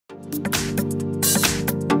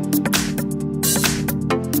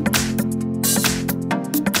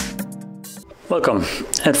Welcome,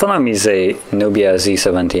 at front of me is a NUBIA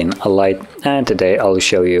Z17 Lite, and today I'll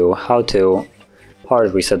show you how to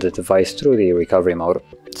hard reset the device through the recovery mode.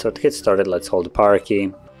 So to get started, let's hold the power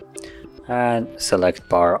key and select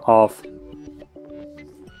power off.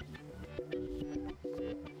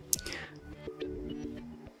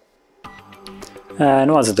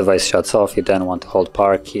 And once the device shuts off, you then want to hold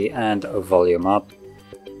power key and volume up.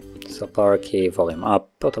 So power key, volume up,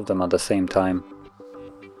 both of them at the same time.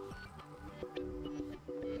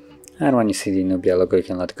 And when you see the NUBIA logo, you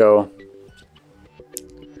can let go.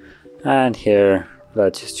 And here,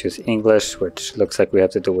 let's just choose English, which looks like we have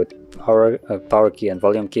to do with power key and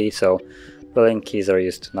volume key. So volume keys are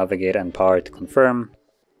used to navigate and power to confirm.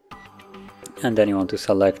 And then you want to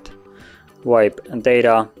select wipe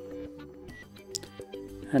data.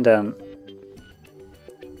 And then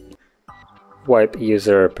wipe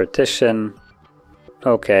user partition.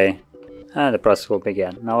 OK. And the process will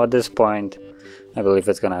begin. Now at this point, I believe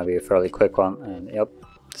it's gonna be a fairly quick one, and yep.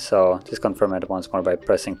 So just confirm it once more by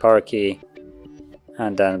pressing power key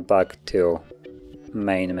and then back to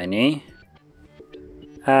main menu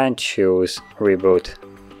and choose reboot.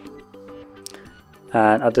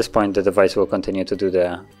 And at this point the device will continue to do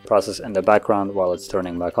the process in the background while it's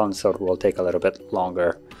turning back on, so it will take a little bit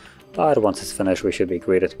longer. But once it's finished, we should be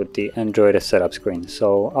greeted with the Android setup screen.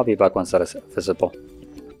 So I'll be back once that is visible.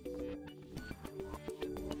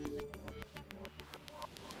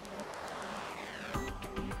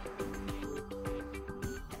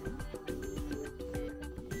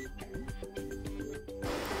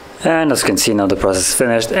 And as you can see, now the process is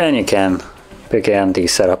finished and you can begin the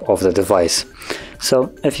setup of the device.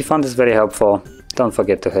 So if you found this very helpful, don't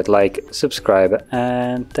forget to hit like, subscribe,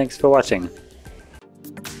 and thanks for watching.